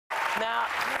Now,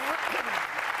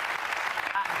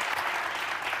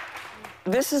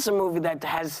 this is a movie that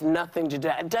has nothing to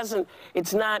do,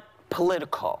 it's not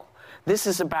political. This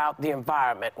is about the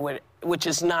environment, which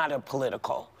is not a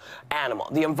political animal.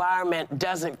 The environment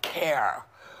doesn't care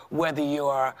whether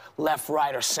you're left,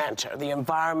 right, or center. The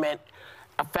environment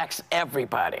affects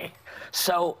everybody.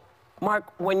 So,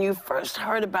 Mark, when you first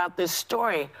heard about this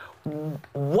story,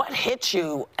 what hit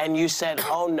you and you said,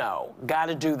 oh no,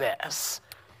 gotta do this?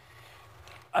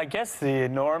 I guess the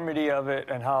enormity of it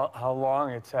and how long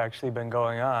it's actually been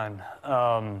going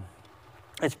on.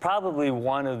 It's probably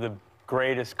one of the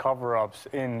greatest cover-ups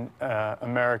in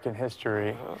American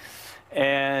history.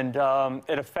 And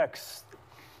it affects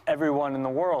everyone in the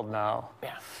world now.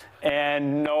 Yeah.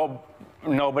 And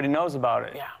nobody knows about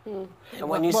it. Yeah. And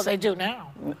when you say, they do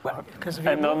now.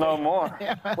 And they'll know more.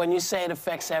 Yeah. When you say it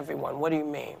affects everyone, what do you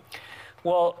mean?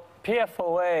 Well,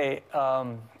 PFOA,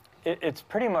 it's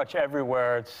pretty much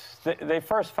everywhere. They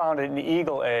first found it in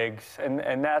eagle eggs,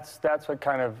 and that's what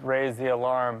kind of raised the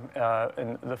alarm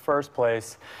in the first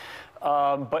place.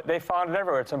 But they found it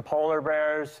everywhere. It's in polar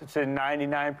bears. It's in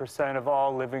 99% of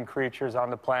all living creatures on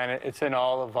the planet. It's in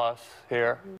all of us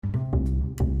here.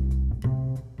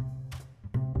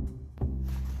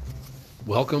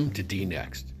 Welcome to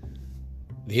DNext,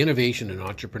 the Innovation and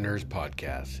Entrepreneurs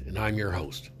podcast, and I'm your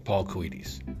host, Paul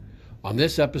Coides. On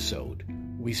this episode,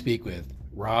 we speak with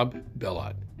Rob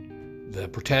Bilott, the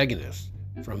protagonist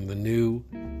from the new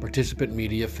participant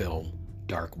media film,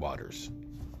 Dark Waters.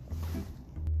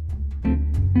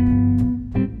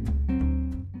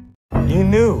 You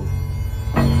knew.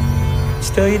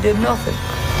 Still, you did nothing.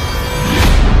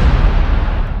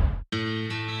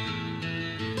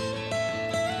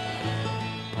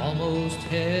 Almost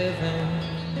heaven,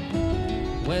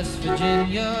 West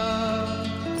Virginia,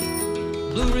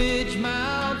 Blue Ridge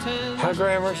Mountains. Hi,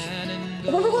 Grammars.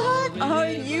 What are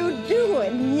you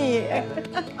doing here?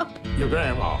 Your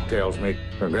grandma tells me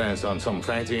her grandson's some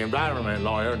fancy environment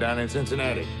lawyer down in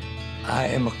Cincinnati. I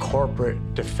am a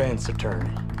corporate defense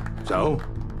attorney. So?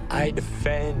 I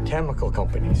defend chemical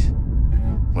companies.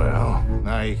 Well,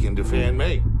 now you can defend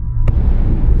me.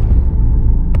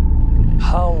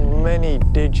 How many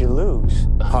did you lose?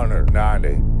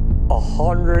 190.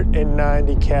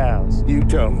 190 cows. You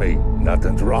tell me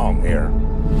nothing's wrong here.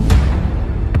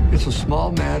 It's a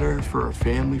small matter for a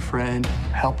family friend.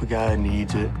 Help a guy who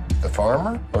needs it. The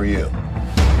farmer or you?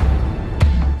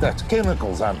 That's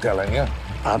chemicals, I'm telling you.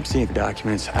 I'm seeing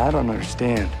documents I don't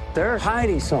understand. They're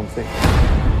hiding something.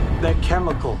 That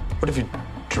chemical. What if you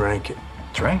drank it?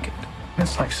 Drank it?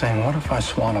 It's like saying, what if I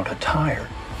swallowed a tire?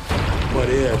 What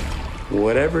if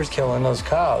whatever's killing those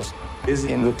cows is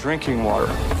in the drinking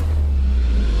water?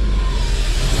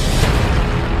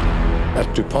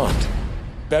 At DuPont,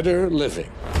 better living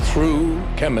through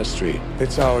chemistry.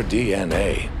 It's our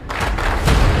DNA.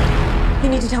 You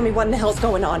need to tell me what in the hell's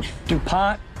going on.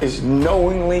 DuPont is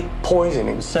knowingly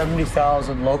poisoning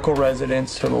 70,000 local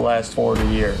residents for the last 40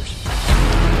 years.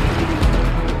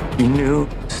 You knew,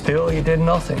 still you did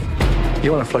nothing.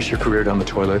 You want to flush your career down the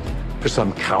toilet for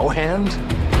some cowhand?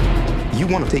 You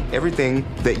want to take everything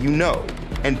that you know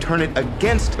and turn it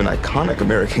against an iconic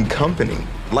American company,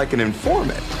 like an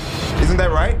informant. Isn't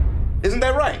that right? Isn't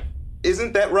that right?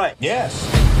 Isn't that right? Yes.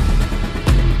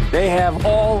 They have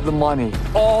all the money,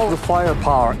 all the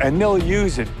firepower, and they'll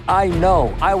use it. I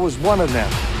know. I was one of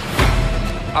them.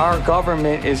 Our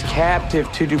government is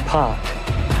captive to DuPont.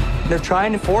 They're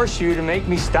trying to force you to make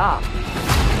me stop.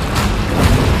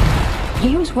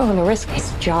 He was willing to risk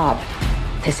his job,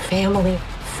 his family,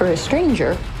 for a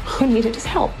stranger who needed his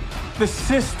help. The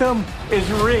system is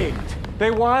rigged.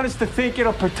 They want us to think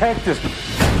it'll protect us.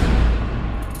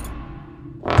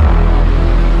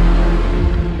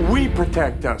 We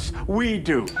protect us. We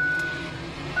do.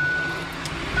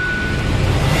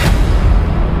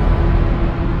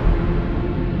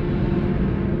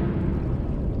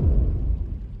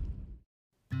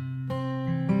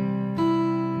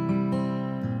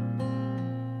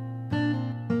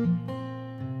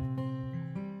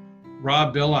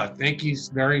 Rob Bilott, thank you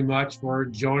very much for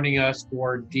joining us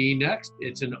for DNext.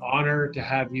 It's an honor to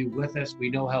have you with us. We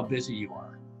know how busy you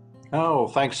are. Oh,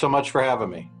 thanks so much for having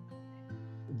me.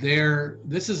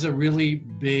 This is a really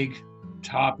big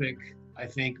topic, I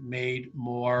think, made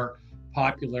more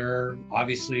popular,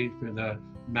 obviously, for the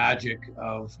magic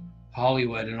of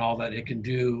Hollywood and all that it can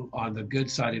do on the good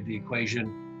side of the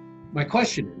equation. My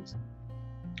question is,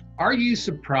 are you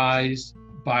surprised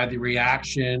by the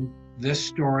reaction this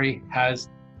story has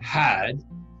had?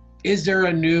 Is there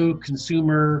a new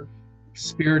consumer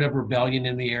spirit of rebellion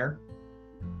in the air?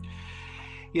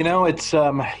 You know,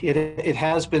 it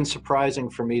has been surprising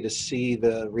for me to see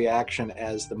the reaction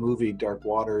as the movie Dark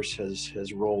Waters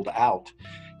has rolled out.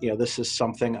 You know, this is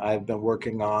something I've been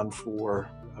working on for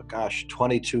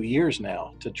 22 years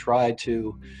now, to try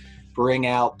to bring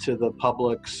out to the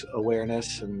public's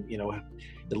awareness and, you know,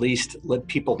 at least let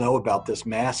people know about this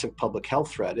massive public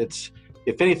health threat. It's,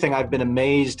 if anything, I've been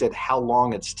amazed at how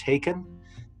long it's taken.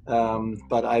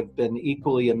 But I've been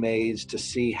equally amazed to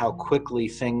see how quickly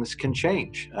things can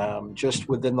change. Just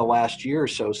within the last year or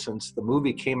so, since the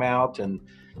movie came out and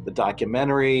the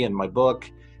documentary and my book,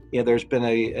 you know, there's been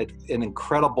an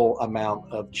incredible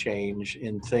amount of change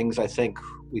in things. I think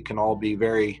we can all be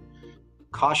very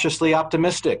cautiously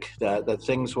optimistic that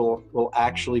things will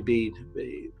actually be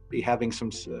having some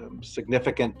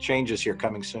significant changes here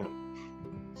coming soon.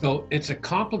 So it's a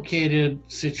complicated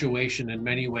situation in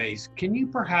many ways. Can you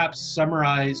perhaps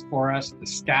summarize for us the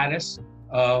status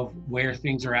of where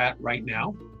things are at right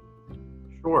now?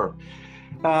 Sure.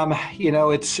 You know,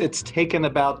 it's taken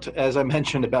about, as I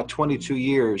mentioned, about 22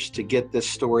 years to get this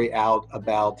story out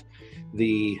about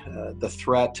the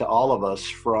threat to all of us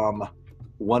from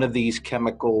one of these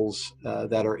chemicals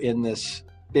that are in this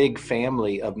big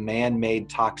family of man-made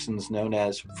toxins known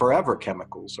as forever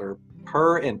chemicals, or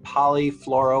per and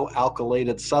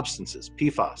polyfluoroalkylated substances,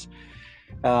 PFAS.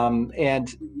 And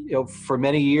you know, for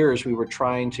many years we were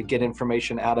trying to get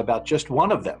information out about just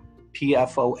one of them,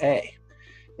 PFOA,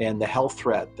 and the health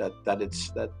threat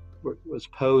that was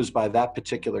posed by that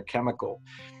particular chemical.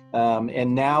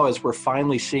 And now, as we're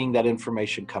finally seeing that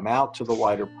information come out to the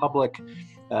wider public,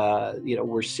 you know,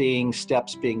 we're seeing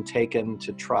steps being taken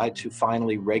to try to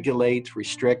finally regulate,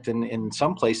 restrict, and in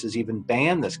some places even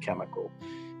ban this chemical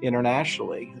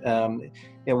internationally. And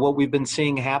what we've been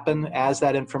seeing happen as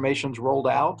that information's rolled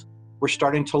out, we're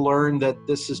starting to learn that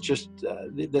this is just,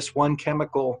 this one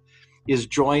chemical is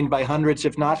joined by hundreds,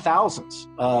 if not thousands,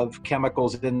 of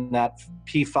chemicals in that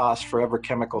PFAS forever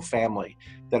chemical family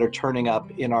that are turning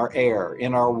up in our air,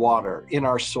 in our water, in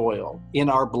our soil, in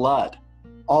our blood,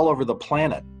 all over the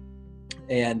planet.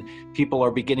 And people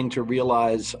are beginning to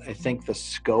realize, I think, the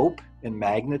scope and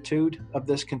magnitude of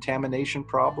this contamination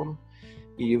problem.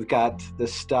 You've got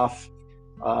this stuff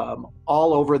all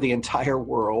over the entire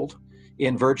world,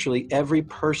 in virtually every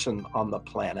person on the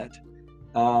planet.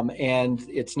 And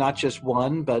it's not just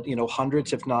one, but, you know,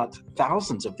 hundreds, if not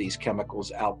thousands of these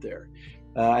chemicals out there.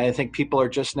 I think people are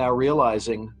just now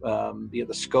realizing the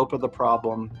scope of the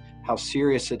problem, how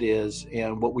serious it is,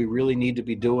 and what we really need to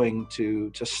be doing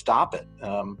to stop it,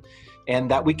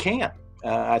 and that we can.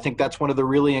 I think that's one of the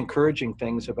really encouraging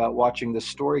things about watching this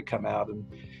story come out, and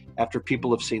after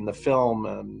people have seen the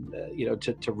film, you know,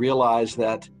 to realize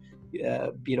that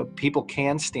you know, people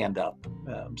can stand up,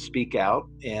 speak out,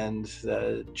 and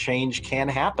change can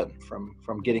happen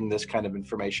from getting this kind of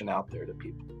information out there to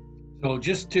people. So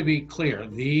just to be clear,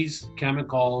 these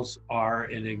chemicals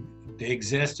they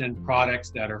exist in products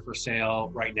that are for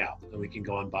sale right now that we can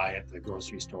go and buy at the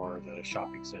grocery store, the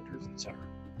shopping centers, etc.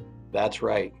 That's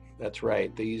right. That's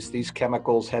right. These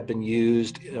chemicals have been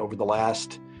used over the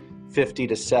last 50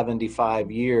 to 75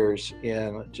 years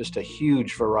in just a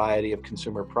huge variety of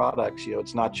consumer products. You know,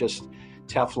 it's not just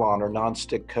Teflon or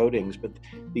nonstick coatings, but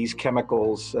these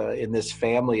chemicals in this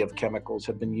family of chemicals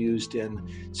have been used in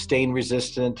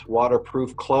stain-resistant,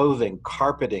 waterproof clothing,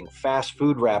 carpeting, fast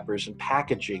food wrappers and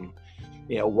packaging,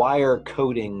 you know, wire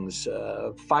coatings,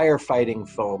 firefighting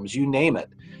foams, you name it.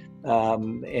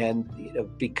 And you know,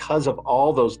 because of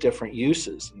all those different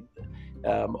uses,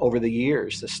 over the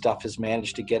years, this stuff has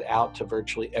managed to get out to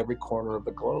virtually every corner of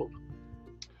the globe.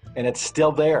 And it's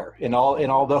still there. And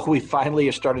although we finally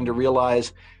are starting to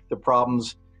realize the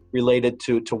problems related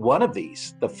to one of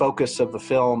these, the focus of the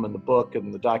film and the book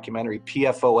and the documentary,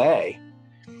 PFOA,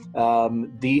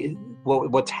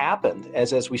 what's happened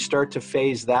as we start to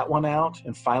phase that one out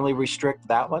and finally restrict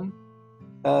that one,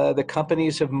 the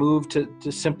companies have moved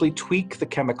to simply tweak the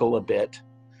chemical a bit,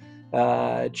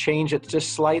 change it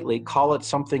just slightly, call it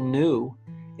something new,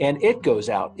 and it goes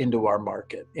out into our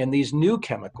market. And these new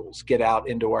chemicals get out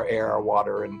into our air, our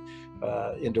water, and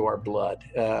into our blood.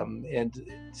 And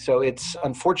so it's,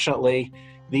 unfortunately,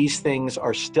 these things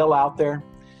are still out there.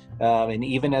 And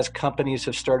even as companies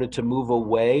have started to move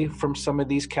away from some of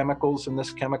these chemicals in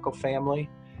this chemical family,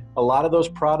 a lot of those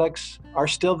products are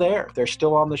still there. They're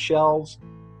still on the shelves.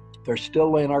 They're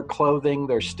still in our clothing.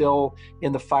 They're still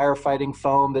in the firefighting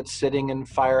foam that's sitting in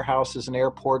firehouses and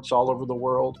airports all over the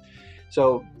world.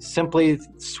 So simply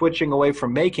switching away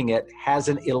from making it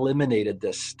hasn't eliminated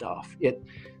this stuff.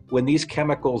 When these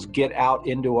chemicals get out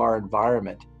into our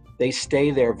environment, they stay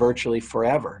there virtually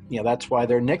forever. You know, that's why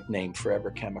they're nicknamed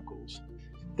forever chemicals.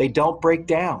 they don't break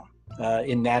down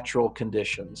in natural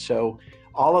conditions. So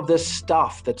all of this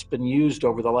stuff that's been used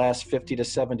over the last 50 to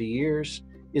 70 years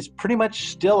is pretty much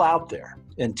still out there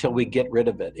until we get rid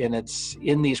of it. And it's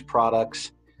in these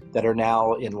products that are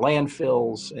now in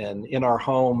landfills and in our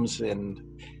homes. And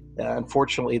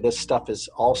unfortunately, this stuff is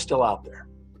all still out there.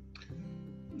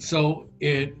 So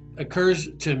it occurs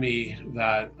to me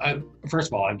that, first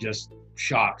of all, I'm just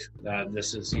shocked that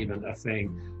this is even a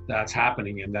thing that's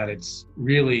happening, and that it's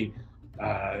really,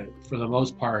 for the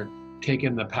most part,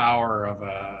 taken the power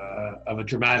of a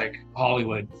dramatic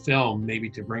Hollywood film maybe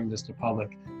to bring this to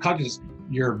public consciousness,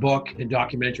 your book and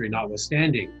documentary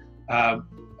notwithstanding.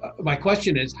 My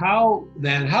question is, how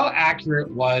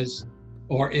accurate was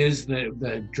or is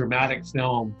the dramatic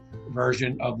film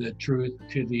version of the truth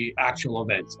to the actual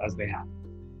events as they happen?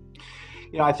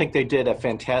 You know, I think they did a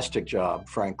fantastic job,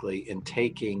 frankly, in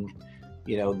taking,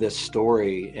 this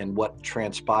story and what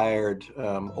transpired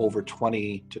over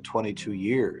 20 to 22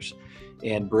 years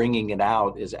and bringing it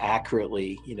out as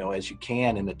accurately, as you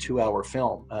can in a 2-hour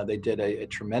film. They did a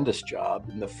tremendous job.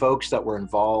 And the folks that were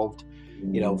involved,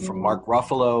 from Mark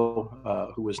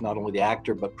Ruffalo, who was not only the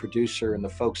actor but producer, and the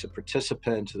folks at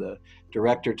Participant, the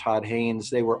director Todd Haynes,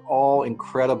 they were all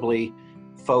incredibly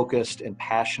focused and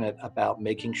passionate about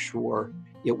making sure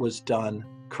it was done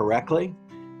correctly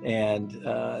and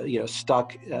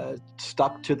stuck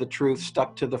to the truth,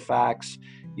 stuck to the facts.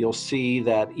 You'll see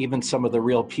that even some of the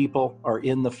real people are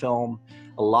in the film.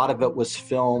 A lot of it was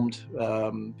filmed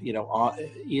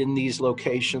in these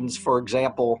locations. For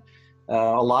example,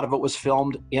 a lot of it was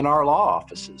filmed in our law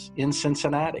offices in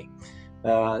Cincinnati.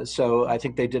 So I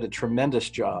think they did a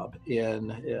tremendous job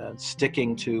in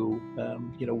sticking to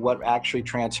what actually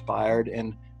transpired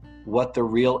and what the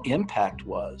real impact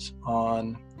was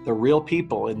on the real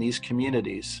people in these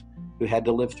communities who had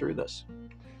to live through this.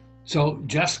 So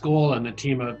Jeff Skoll and the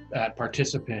team at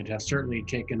Participant have certainly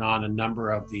taken on a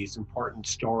number of these important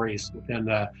stories within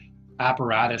the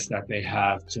apparatus that they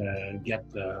have to get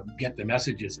the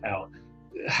messages out.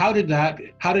 How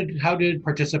did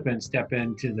Participant step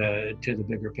into the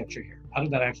bigger picture here? How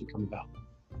did that actually come about?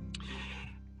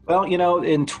 Well,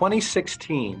 in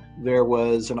 2016, there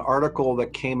was an article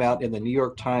that came out in the New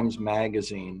York Times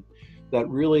Magazine that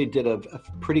really did a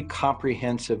pretty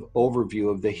comprehensive overview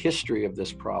of the history of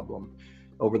this problem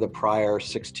over the prior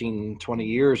 16, 20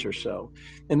 years or so.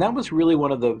 And that was really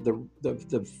one of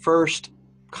the first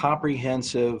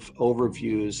comprehensive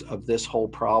overviews of this whole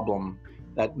problem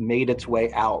that made its way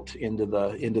out into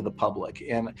the public.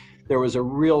 And there was a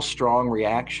real strong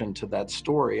reaction to that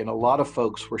story. And a lot of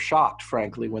folks were shocked,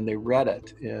 frankly, when they read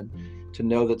it, and to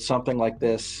know that something like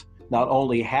this not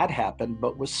only had happened,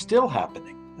 but was still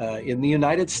happening in the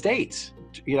United States,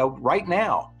 right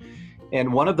now.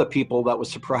 And one of the people that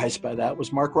was surprised by that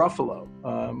was Mark Ruffalo,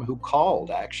 who called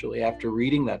actually after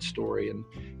reading that story and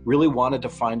really wanted to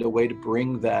find a way to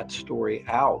bring that story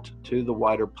out to the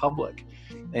wider public.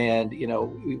 And, he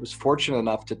was fortunate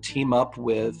enough to team up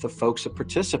with the folks at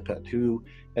Participant, who,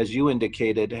 as you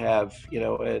indicated, have,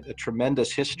 a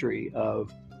tremendous history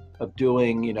of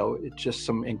doing, just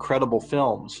some incredible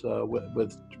films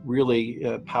with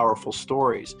really powerful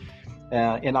stories.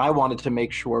 And I wanted to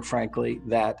make sure, frankly,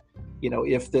 that,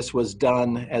 if this was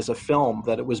done as a film,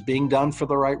 that it was being done for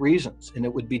the right reasons, and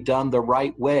it would be done the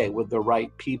right way with the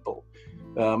right people.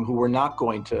 Who were not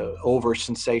going to over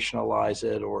sensationalize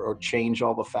it or change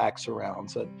all the facts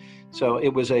around it. So it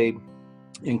was a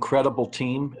incredible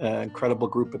team, incredible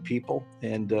group of people.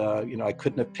 And, I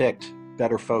couldn't have picked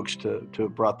better folks to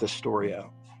have brought this story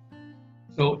out.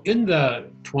 So in the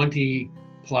 20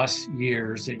 plus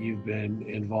years that you've been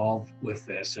involved with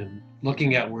this, and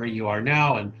looking at where you are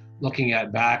now and looking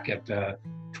back at the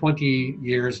 20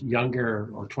 years younger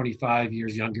or 25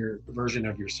 years younger version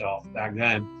of yourself back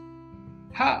then,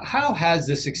 how has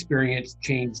this experience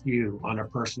changed you on a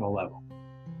personal level?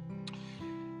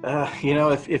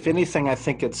 If anything, I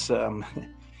think it's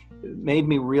made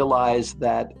me realize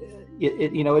that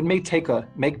it may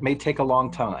take a long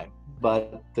time,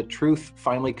 but the truth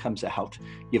finally comes out.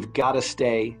 You've got to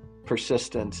stay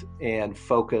persistent and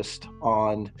focused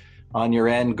on your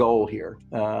end goal here.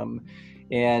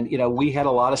 And we had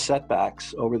a lot of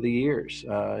setbacks over the years.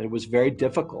 It was very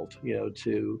difficult,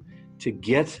 to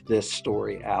get this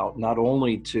story out, not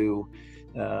only to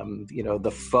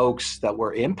the folks that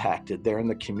were impacted there in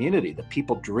the community, the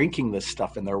people drinking this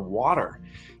stuff in their water,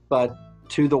 but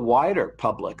to the wider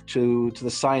public, to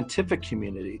the scientific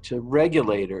community, to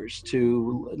regulators,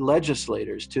 to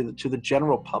legislators, to the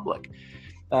general public.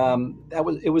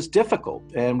 It was difficult,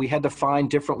 and we had to find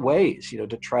different ways,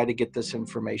 to try to get this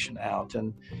information out.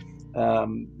 And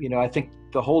I think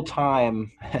the whole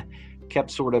time kept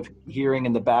sort of hearing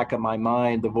in the back of my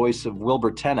mind the voice of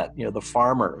Wilbur Tennant, the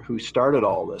farmer who started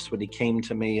all this when he came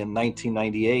to me in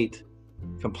 1998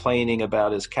 complaining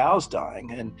about his cows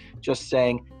dying, and just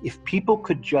saying, if people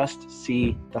could just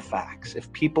see the facts,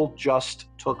 if people just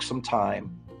took some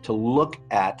time to look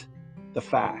at the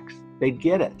facts, they'd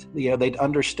get it. They'd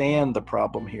understand the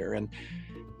problem here. And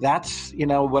that's,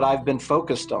 what I've been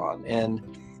focused on. And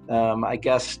I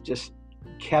guess just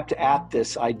kept at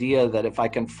this idea that if I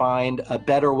can find a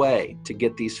better way to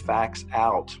get these facts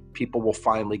out, people will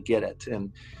finally get it.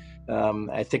 And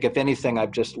I think if anything,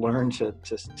 I've just learned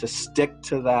to stick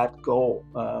to that goal.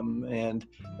 And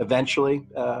eventually,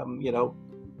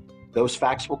 those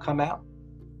facts will come out.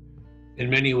 In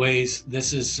many ways,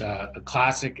 this is a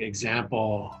classic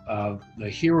example of the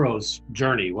hero's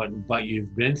journey, what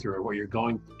you've been through, what you're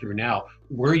going through now.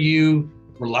 Were you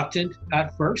reluctant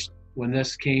at first when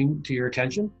this came to your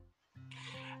attention?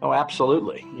 Oh,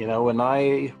 absolutely. When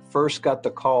I first got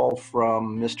the call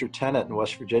from Mr. Tennant in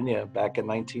West Virginia back in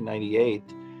 1998,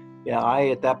 I,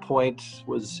 at that point,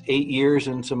 was 8 years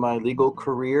into my legal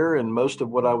career, and most of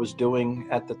what I was doing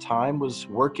at the time was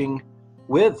working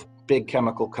with big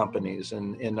chemical companies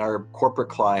and our corporate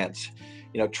clients,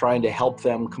 trying to help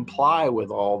them comply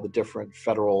with all the different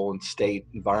federal and state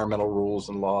environmental rules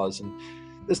and laws. And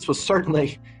this was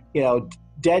certainly,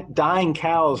 dying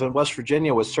cows in West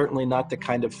Virginia was certainly not the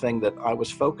kind of thing that I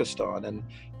was focused on.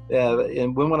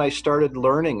 And when I started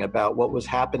learning about what was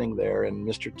happening there, and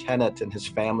Mr. Tennant and his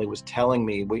family was telling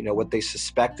me, what they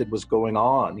suspected was going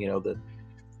on, that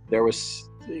there was,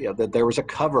 that there was a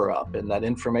cover-up and that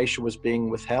information was being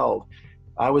withheld,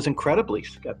 I was incredibly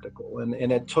skeptical.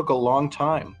 And it took a long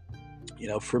time,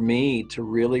 for me to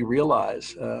really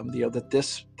realize, that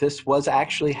this was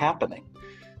actually happening,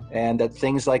 and that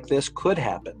things like this could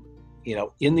happen,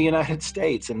 in the United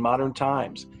States in modern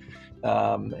times.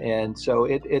 And so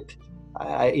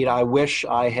I wish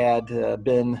I had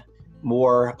been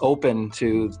more open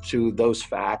to those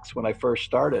facts when I first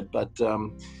started. But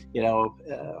I'm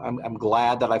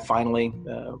glad that I finally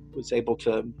was able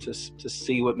to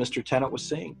see what Mr. Tennant was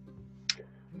seeing.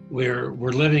 We're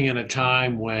living in a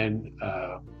time when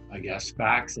I guess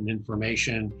facts and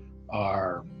information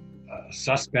are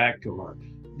suspect or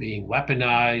being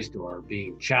weaponized or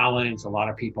being challenged. A lot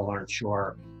of people aren't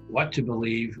sure what to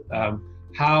believe.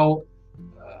 How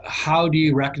do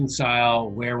you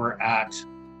reconcile where we're at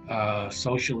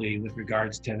socially with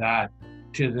regards to that,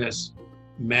 to this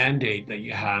mandate that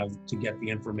you have to get the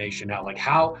information out? Like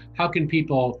how can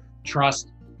people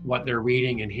trust what they're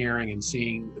reading and hearing and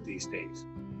seeing these days?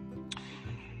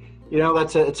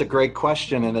 It's a great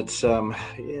question, and it's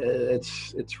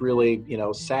really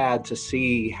sad to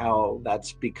see how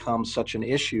that's become such an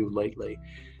issue lately.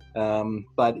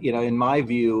 But in my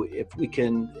view, if we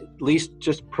can at least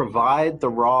just provide the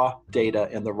raw data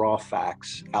and the raw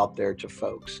facts out there to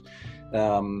folks,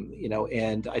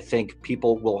 and I think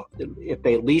people will, if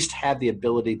they at least have the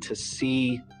ability to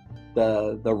see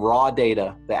the raw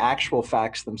data, the actual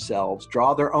facts themselves,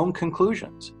 draw their own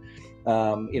conclusions,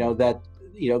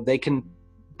 they can,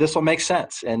 this will make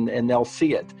sense, and they'll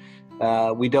see it.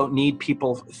 We don't need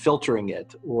people filtering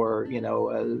it or,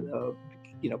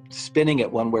 spinning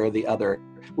it one way or the other.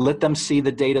 Let them see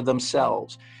the data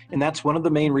themselves. And that's one of the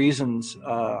main reasons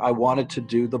I wanted to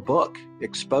do the book,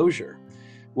 Exposure,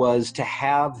 was to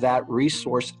have that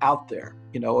resource out there,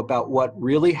 about what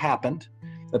really happened,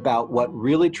 about what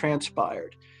really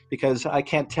transpired. Because I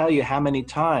can't tell you how many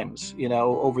times,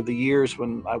 over the years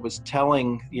when I was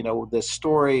telling, this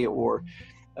story or,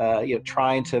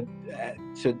 trying to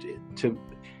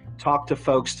talk to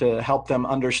folks to help them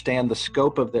understand the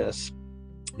scope of this,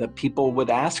 that people would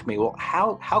ask me, well,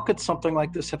 how could something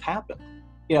like this have happened?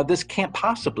 This can't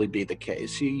possibly be the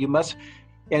case. You must,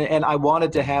 and I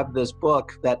wanted to have this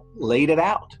book that laid it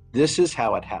out. This is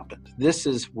how it happened. This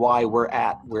is why we're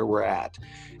at where we're at.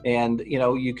 And,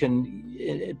 you can,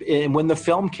 and when the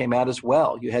film came out as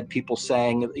well, you had people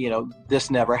saying, this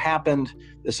never happened.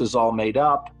 This is all made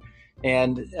up.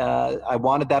 And I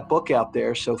wanted that book out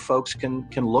there so folks can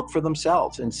look for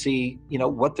themselves and see,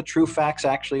 what the true facts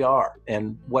actually are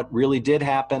and what really did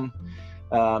happen,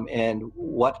 and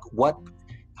what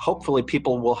hopefully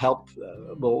people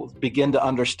will begin to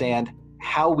understand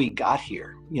how we got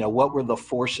here. What were the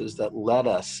forces that led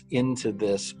us into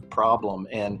this problem,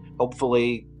 and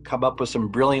hopefully come up with some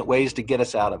brilliant ways to get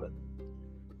us out of it.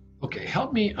 Okay,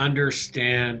 help me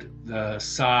understand the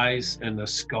size and the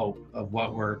scope of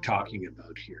what we're talking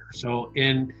about here. So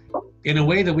in in a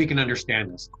way that we can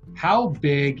understand this. How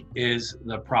big is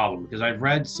the problem? Because I've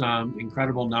read some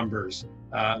incredible numbers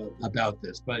about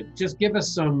this, but just give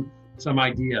us some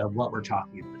idea of what we're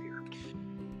talking about here.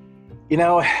 You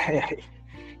know,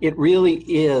 it really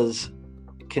is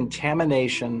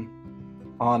contamination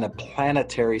on a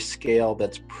planetary scale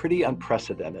that's pretty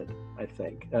unprecedented, I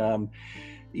think.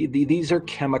 These are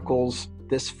chemicals,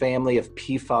 this family of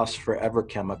PFAS forever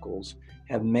chemicals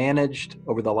have managed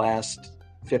over the last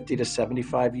 50 to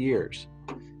 75 years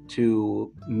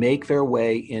to make their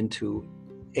way into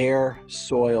air,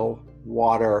 soil,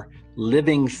 water,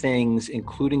 living things,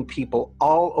 including people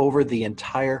all over the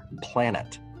entire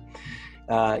planet.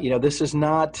 This is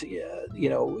not,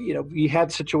 you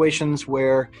had situations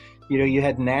where, you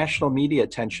had national media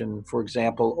attention, for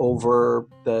example, over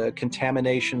the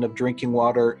contamination of drinking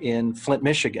water in Flint,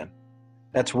 Michigan.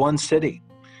 That's one city.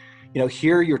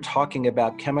 Here you're talking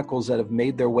about chemicals that have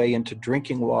made their way into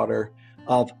drinking water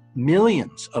of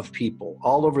millions of people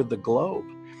all over the globe.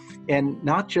 And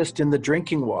not just in the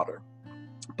drinking water,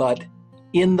 but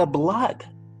in the blood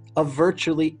of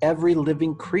virtually every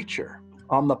living creature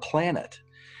on the planet.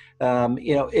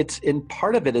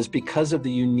 Part of it is because of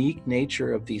the unique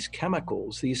nature of these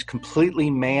chemicals, these completely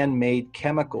man-made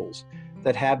chemicals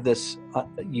that have this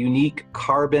unique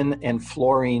carbon and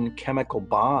fluorine chemical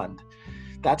bond.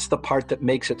 That's the part that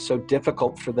makes it so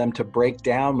difficult for them to break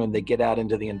down when they get out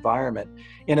into the environment.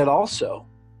 And it also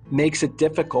makes it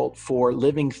difficult for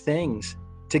living things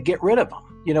to get rid of them.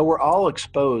 We're all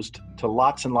exposed to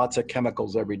lots and lots of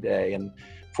chemicals every day. And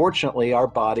fortunately, our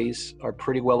bodies are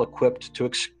pretty well equipped to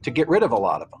get rid of a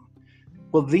lot of them.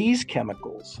 Well, these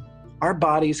chemicals, our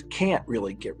bodies can't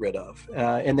really get rid of,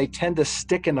 and they tend to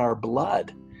stick in our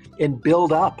blood and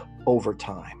build up over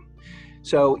time.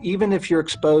 So even if you're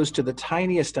exposed to the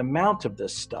tiniest amount of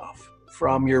this stuff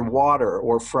from your water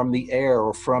or from the air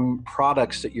or from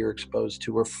products that you're exposed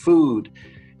to or food,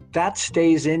 that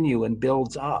stays in you and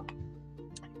builds up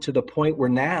to the point where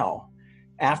now,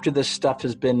 after this stuff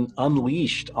has been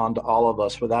unleashed onto all of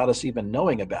us without us even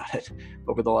knowing about it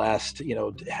over the last,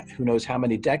 who knows how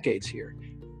many decades here,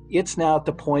 it's now at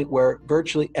the point where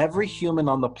virtually every human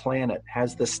on the planet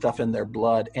has this stuff in their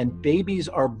blood, and babies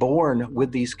are born with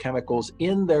these chemicals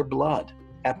in their blood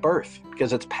at birth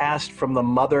because it's passed from the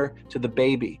mother to the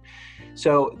baby.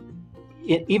 So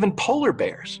even polar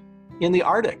bears in the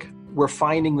Arctic, we're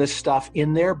finding this stuff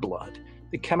in their blood.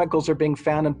 The chemicals are being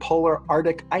found in polar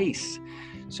Arctic ice.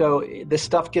 So this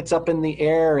stuff gets up in the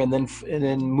air and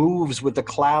then moves with the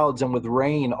clouds and with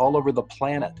rain all over the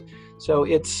planet. So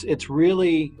it's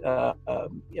really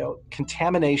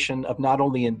contamination of not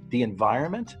only in the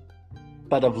environment,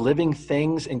 but of living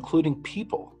things, including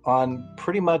people, on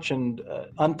pretty much an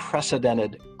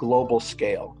unprecedented global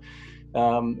scale.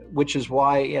 Which is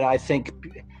why I think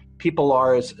people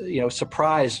are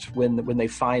surprised when they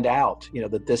find out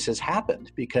that this has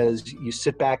happened, because you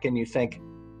sit back and you think,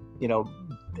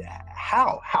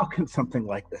 how can something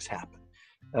like this happen?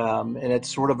 And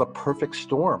it's sort of a perfect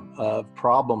storm of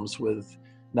problems with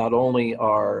not only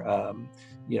our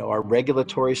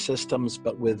regulatory systems,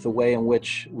 but with the way in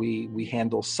which we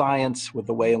handle science, with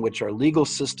the way in which our legal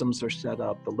systems are set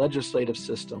up, the legislative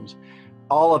systems.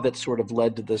 All of it sort of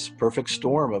led to this perfect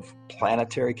storm of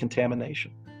planetary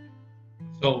contamination.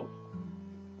 So,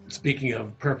 speaking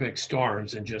of perfect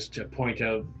storms, and just to point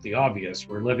out the obvious,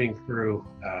 we're living through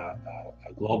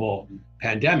a global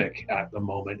pandemic at the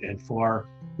moment, and for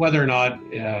whether or not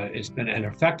it's been an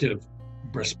effective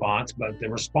response, but the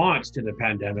response to the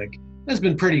pandemic has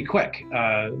been pretty quick.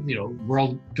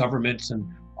 World governments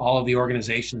and all of the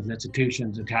organizations and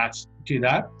institutions attached to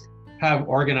that have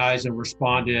organized and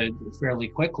responded fairly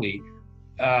quickly.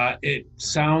 It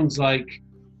sounds like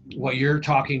what you're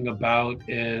talking about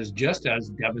is just as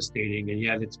devastating, and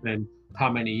yet it's been how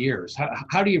many years?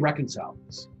 How do you reconcile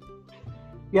this?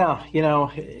 Yeah,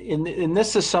 and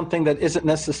this is something that isn't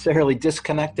necessarily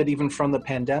disconnected even from the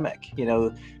pandemic.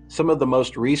 Some of the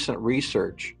most recent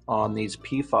research on these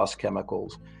PFAS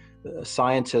chemicals,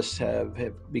 scientists have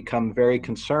become very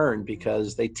concerned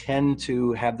because they tend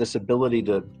to have this ability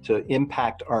to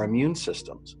impact our immune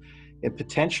systems. And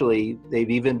potentially, they've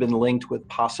even been linked with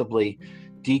possibly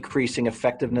decreasing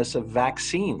effectiveness of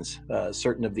vaccines,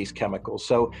 certain of these chemicals.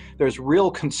 So there's real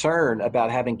concern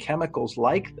about having chemicals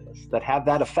like this that have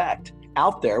that effect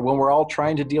out there when we're all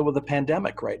trying to deal with the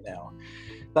pandemic right now.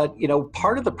 But,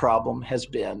 part of the problem has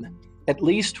been, at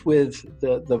least with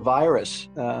the virus,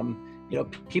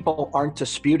 people aren't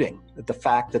disputing the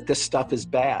fact that this stuff is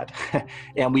bad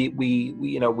and we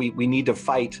need to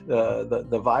fight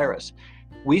the virus.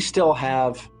 We still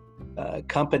have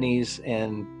companies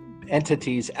and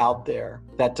entities out there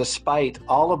that, despite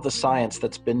all of the science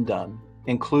that's been done,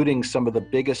 including some of the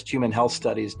biggest human health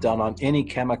studies done on any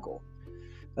chemical,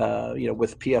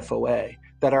 with PFOA,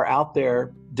 that are out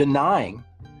there denying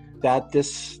that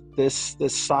this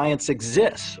science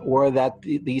exists or that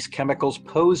these chemicals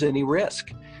pose any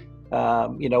risk.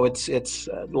 It's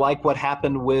like what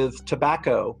happened with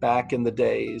tobacco back in the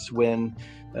days when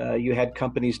you had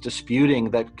companies disputing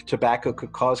that tobacco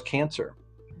could cause cancer.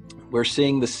 We're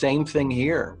seeing the same thing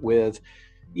here with,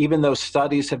 even though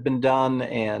studies have been done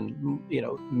and,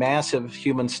 massive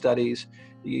human studies,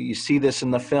 you see this in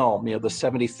the film, the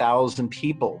 70,000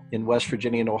 people in West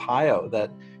Virginia and Ohio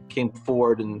that came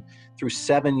forward and through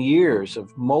 7 years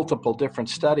of multiple different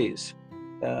studies,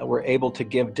 were able to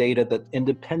give data that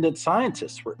independent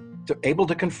scientists were able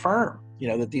to confirm,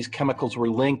 that these chemicals were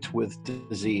linked with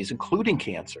disease, including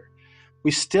cancer.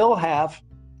 We still have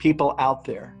people out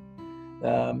there,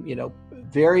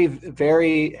 very,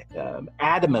 very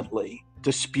adamantly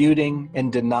disputing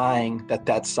and denying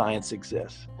that science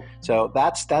exists. So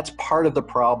that's part of the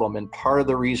problem and part of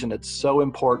the reason it's so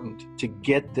important to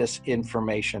get this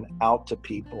information out to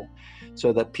people,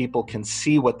 so that people can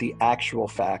see what the actual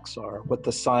facts are, what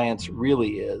the science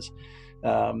really is,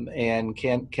 and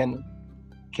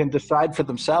can decide for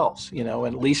themselves, and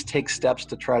at least take steps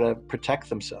to try to protect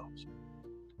themselves.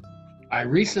 I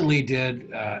recently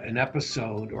did an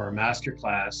episode or a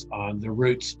masterclass on the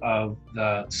roots of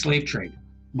the slave trade.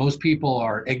 Most people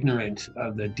are ignorant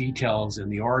of the details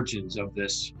and the origins of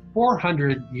this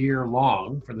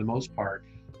 400-year-long, for the most part,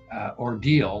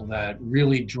 ordeal that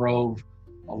really drove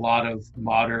a lot of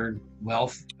modern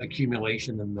wealth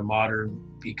accumulation in the modern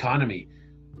economy.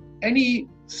 Any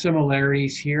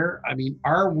similarities here? I mean,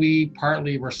 are we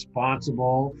partly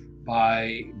responsible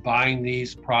by buying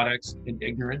these products in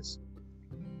ignorance?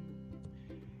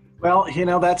 Well,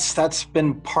 that's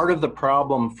been part of the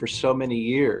problem for so many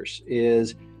years,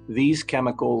 is these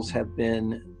chemicals have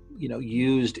been,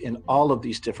 used in all of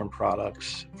these different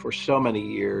products for so many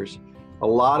years. A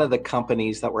lot of the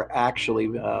companies that were actually,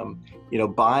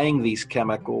 buying these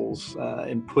chemicals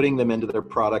and putting them into their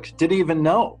products didn't even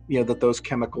know, that those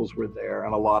chemicals were there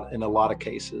in a lot of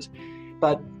cases.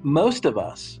 But most of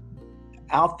us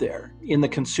out there in the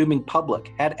consuming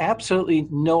public had absolutely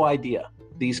no idea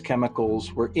these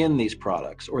chemicals were in these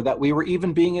products, or that we were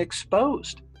even being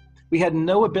exposed. We had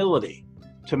no ability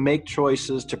to make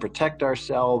choices, to protect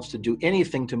ourselves, to do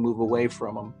anything to move away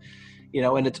from them.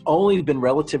 And it's only been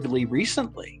relatively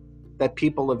recently that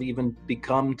people have even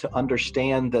become to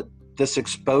understand that this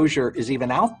exposure is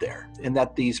even out there and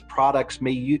that these products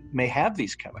may have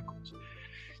these chemicals.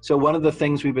 So one of the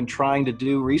things we've been trying to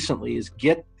do recently is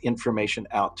get information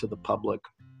out to the public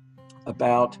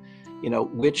about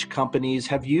which companies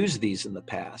have used these in the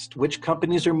past, which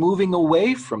companies are moving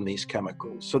away from these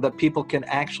chemicals, so that people can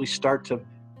actually start to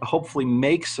hopefully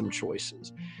make some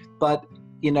choices. But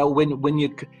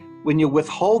when you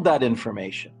withhold that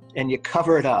information and you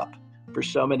cover it up for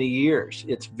so many years,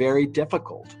 it's very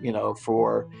difficult,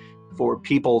 for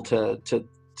people to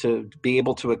be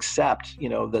able to accept,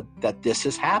 that this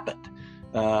has happened.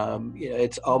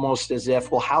 It's almost as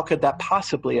if, well, how could that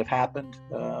possibly have happened?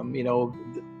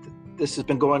 This has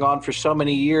been going on for so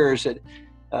many years that,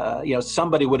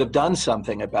 somebody would have done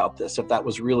something about this if that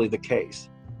was really the case.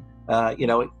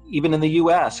 Even in the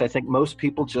U.S., I think most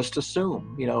people just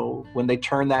assume, when they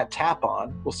turn that tap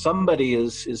on, well, somebody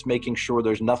is making sure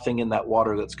there's nothing in that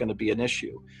water that's going to be an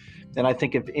issue. And I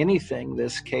think if anything,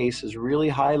 this case has really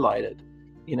highlighted,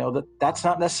 that's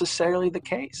not necessarily the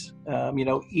case.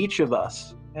 Each of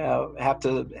us have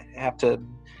to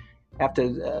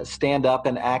stand up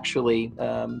and actually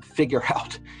figure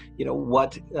out,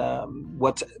 what's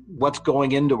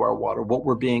going into our water, what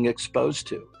we're being exposed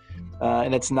to.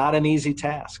 And it's not an easy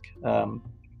task.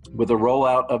 With the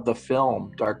rollout of the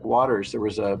film Dark Waters, there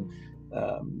was a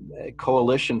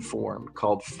coalition formed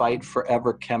called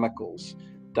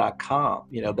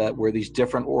FightForeverChemicals.com, that where these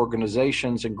different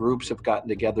organizations and groups have gotten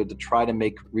together to try to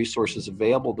make resources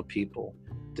available to people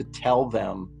to tell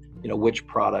them, which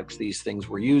products these things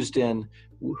were used in,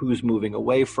 who's moving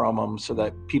away from them, so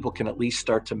that people can at least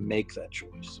start to make that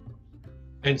choice.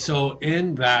 And so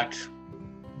in that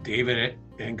David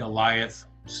and Goliath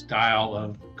style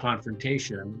of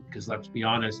confrontation, because let's be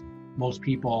honest, most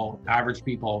people, average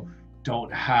people,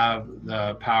 don't have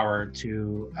the power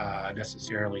to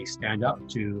necessarily stand up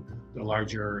to the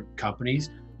larger companies.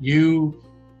 You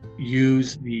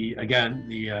use the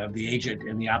agent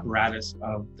and the apparatus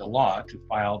of the law to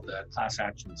file the class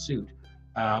action suit,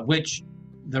 which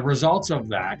the results of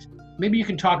that, maybe you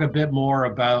can talk a bit more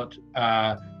about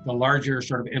the larger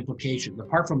sort of implications,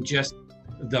 apart from just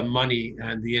the money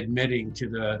and the admitting to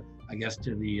the, I guess,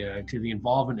 to the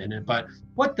involvement in it. But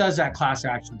what does that class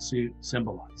action suit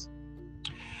symbolize?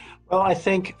 Well,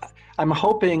 I'm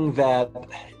hoping that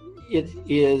it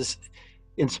is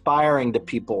inspiring to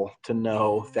people to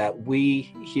know that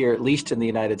we here, at least in the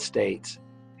United States,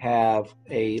 have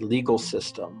a legal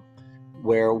system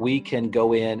where we can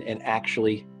go in and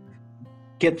actually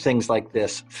get things like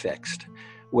this fixed.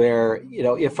 Where,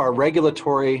 if our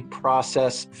regulatory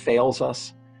process fails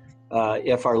us,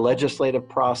 if our legislative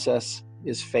process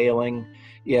is failing,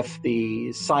 if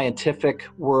the scientific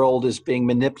world is being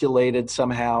manipulated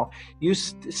somehow, you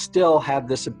still have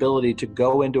this ability to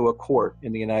go into a court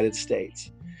in the United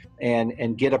States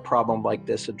and get a problem like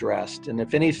this addressed. And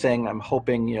if anything, I'm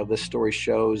hoping, this story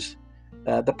shows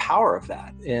the power of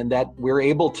that, and that we're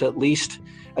able to at least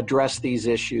address these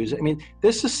issues. I mean,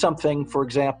 this is something, for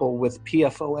example, with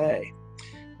PFOA,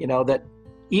 that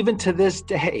even to this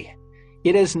day,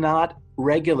 it is not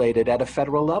regulated at a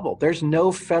federal level. There's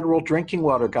no federal drinking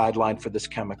water guideline for this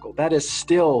chemical. That is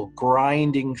still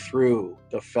grinding through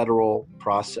the federal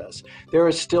process. There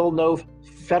is still no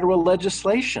federal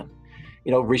legislation,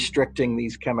 restricting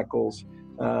these chemicals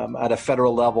at a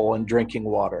federal level in drinking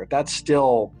water. That's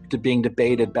still being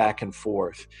debated back and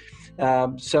forth.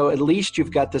 So at least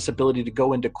you've got this ability to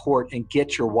go into court and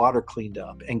get your water cleaned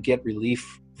up and get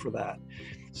relief for that.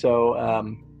 So,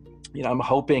 I'm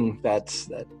hoping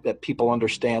that people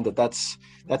understand that that's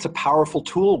a powerful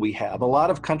tool we have. A lot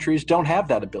of countries don't have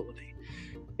that ability.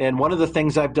 And one of the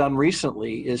things I've done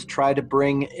recently is try to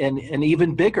bring in an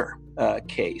even bigger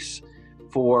case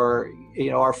for,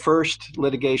 our first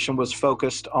litigation was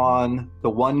focused on the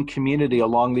one community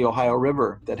along the Ohio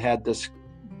River that had this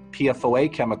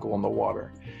PFOA chemical in the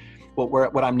water.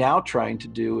 What I'm now trying to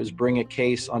do is bring a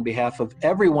case on behalf of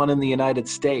everyone in the United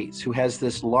States who has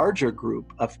this larger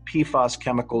group of PFAS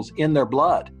chemicals in their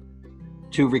blood,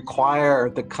 to require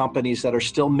the companies that are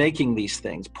still making these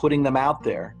things, putting them out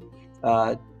there,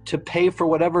 to pay for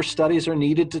whatever studies are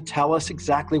needed to tell us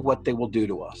exactly what they will do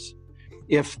to us.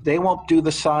 If they won't do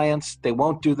the science, they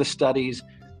won't do the studies,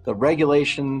 the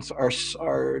regulations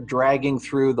are dragging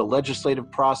through, the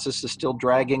legislative process is still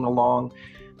dragging along.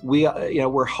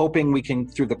 We're hoping we can,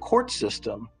 through the court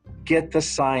system, get the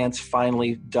science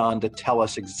finally done to tell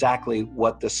us exactly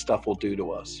what this stuff will do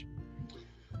to us.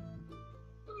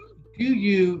 Do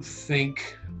you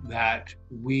think that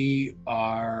we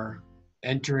are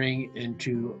entering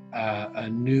into a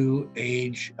new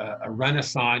age, a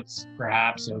renaissance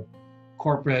perhaps of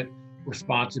corporate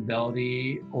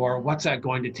responsibility, or what's that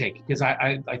going to take? Because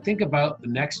I think about the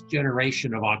next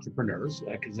generation of entrepreneurs,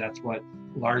 because that's what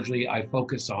largely I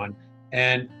focus on,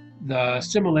 and the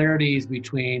similarities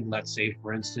between, let's say,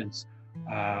 for instance,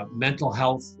 mental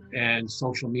health and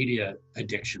social media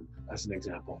addiction, as an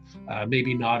example.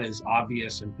 Maybe not as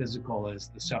obvious and physical as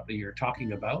the stuff that you're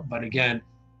talking about, but again,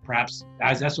 perhaps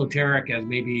as esoteric as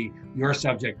maybe your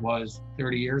subject was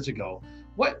 30 years ago.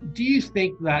 What do you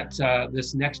think that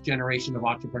this next generation of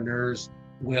entrepreneurs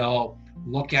will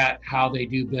look at how they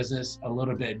do business a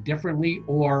little bit differently,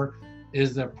 or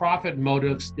is the profit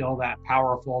motive still that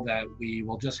powerful that we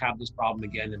will just have this problem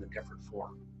again in a different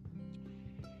form?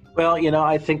 Well,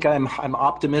 I think I'm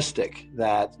optimistic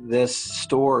that this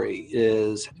story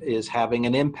is having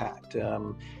an impact.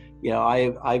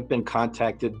 I've been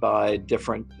contacted by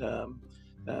different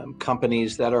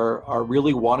companies that are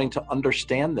really wanting to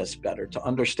understand this better, to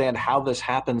understand how this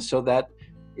happens so that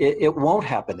it won't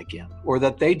happen again, or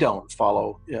that they don't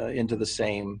follow into the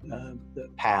same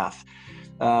path.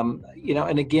 And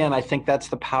again, I think that's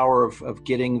the power of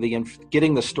getting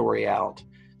the story out,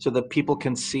 so that people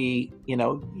can see,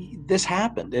 this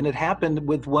happened, and it happened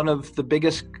with one of the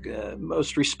biggest,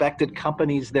 most respected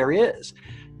companies there is.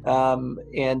 And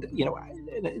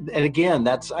again,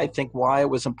 that's, I think, why it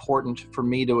was important for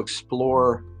me to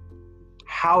explore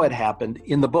how it happened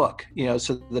in the book,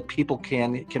 so that people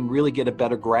can really get a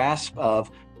better grasp of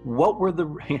what were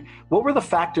the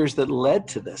factors that led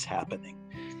to this happening.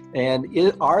 And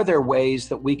are there ways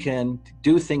that we can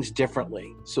do things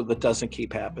differently so that doesn't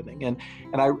keep happening? And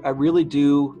I really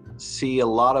do see a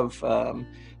lot of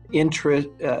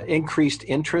increased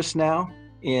interest now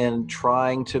in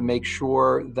trying to make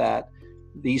sure that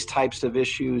these types of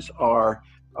issues are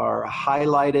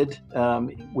highlighted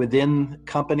within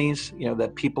companies,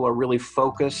 that people are really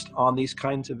focused on these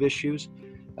kinds of issues.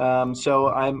 So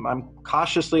I'm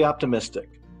cautiously optimistic.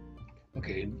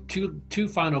 Okay, two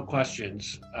final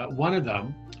questions. One of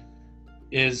them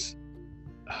is,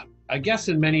 I guess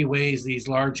in many ways these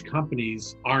large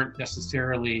companies aren't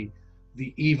necessarily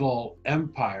the evil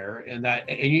empire, and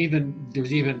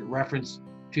there's even reference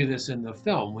to this in the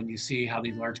film when you see how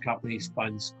these large companies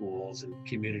fund schools and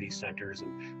community centers,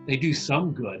 and they do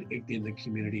some good in the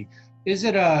community. Is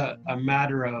it a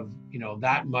matter of,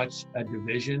 that much a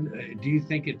division? Do you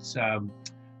think it's a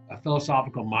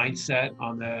philosophical mindset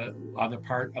on the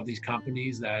part of these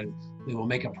companies that they will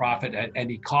make a profit at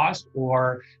any cost,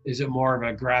 or is it more of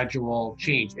a gradual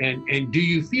change? And do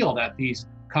you feel that these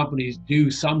companies do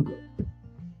some good?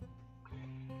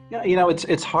 Yeah,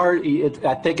 it's hard.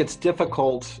 I think it's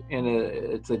difficult, and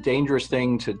it's a dangerous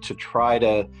thing to try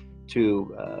to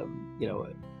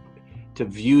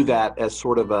view that as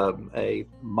sort of a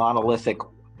monolithic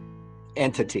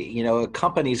entity. A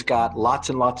company's got lots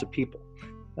and lots of people,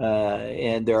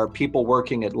 and there are people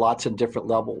working at lots of different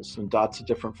levels and lots of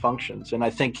different functions. And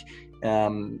I think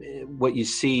what you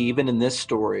see even in this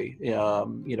story,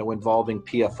 involving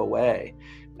PFOA.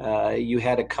 You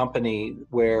had a company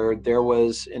where there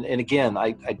was, and again,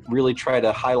 I really try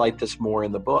to highlight this more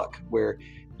in the book, where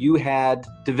you had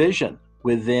division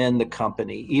within the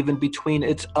company, even between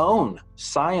its own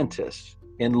scientists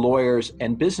and lawyers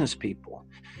and business people.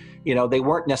 They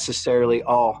weren't necessarily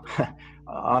all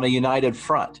on a united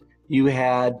front. You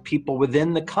had people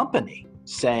within the company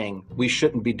saying, we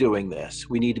shouldn't be doing this.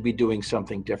 We need to be doing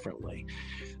something differently.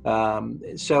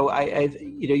 So I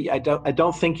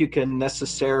don't think you can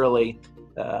necessarily,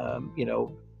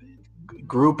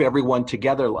 group everyone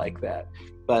together like that.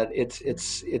 But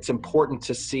it's important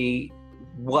to see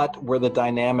what were the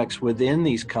dynamics within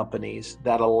these companies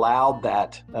that allowed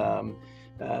that,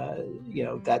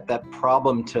 that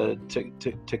problem to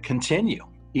continue.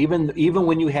 Even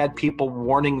when you had people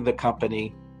warning the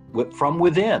company from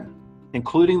within,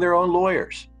 including their own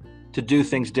lawyers, to do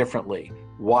things differently.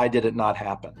 Why did it not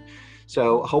happen?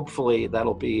 So hopefully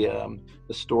that'll be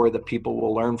the story that people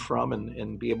will learn from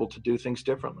and be able to do things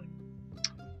differently.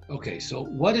 Okay, so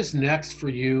what is next for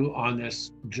you on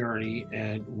this journey,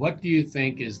 and what do you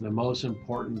think is the most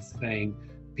important thing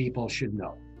people should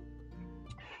know?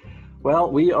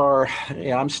 Well,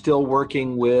 I'm still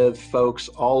working with folks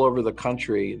all over the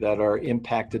country that are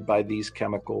impacted by these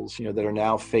chemicals, that are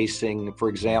now facing, for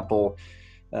example,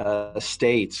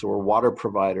 states or water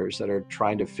providers that are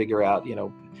trying to figure out,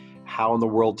 how in the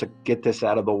world to get this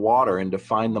out of the water and to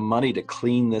find the money to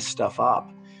clean this stuff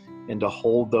up and to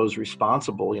hold those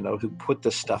responsible, who put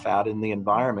this stuff out in the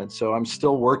environment. So I'm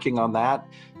still working on that.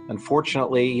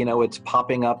 Unfortunately, it's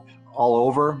popping up all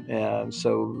over. And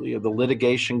so the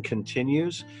litigation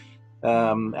continues.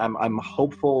 I'm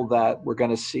hopeful that we're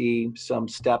going to see some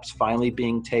steps finally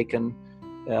being taken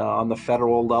on the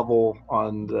federal level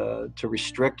to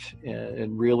restrict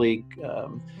and really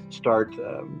start,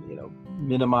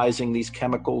 minimizing these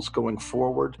chemicals going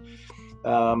forward.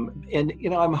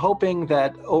 I'm hoping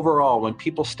that overall, when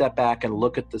people step back and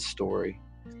look at this story,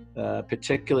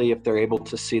 particularly if they're able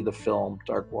to see the film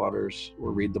Dark Waters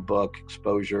or read the book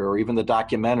Exposure or even the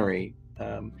documentary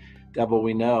Devil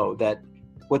We Know, that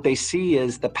what they see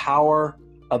is the power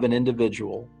of an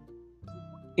individual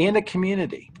and a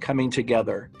community coming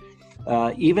together,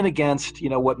 even against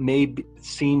what may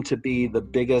seem to be the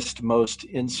biggest, most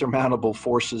insurmountable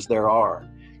forces there are.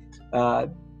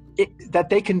 That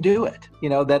they can do it,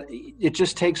 that it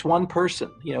just takes one person,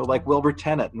 like Wilbur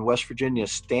Tennant in West Virginia,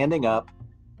 standing up,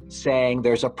 saying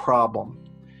there's a problem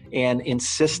and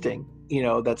insisting,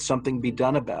 that something be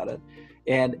done about it.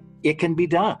 And it can be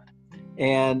done.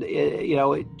 And,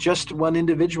 just one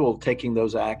individual taking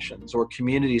those actions or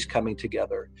communities coming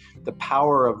together, the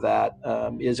power of that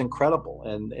is incredible.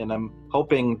 And I'm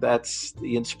hoping that's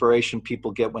the inspiration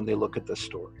people get when they look at this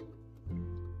story.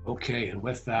 Okay, and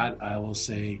with that, I will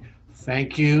say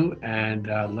thank you, and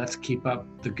let's keep up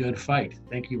the good fight.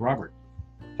 Thank you, Robert.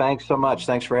 Thanks so much.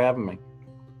 Thanks for having me.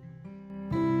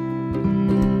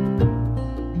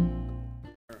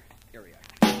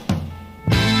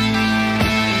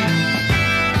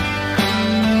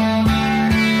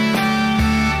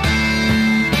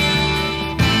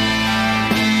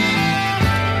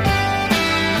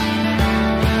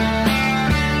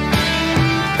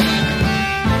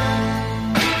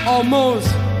 Almost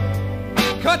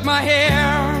cut my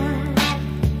hair.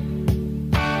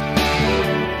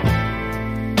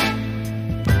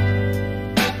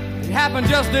 It happened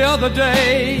just the other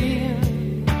day.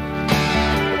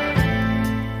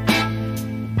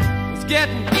 It's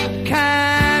getting kind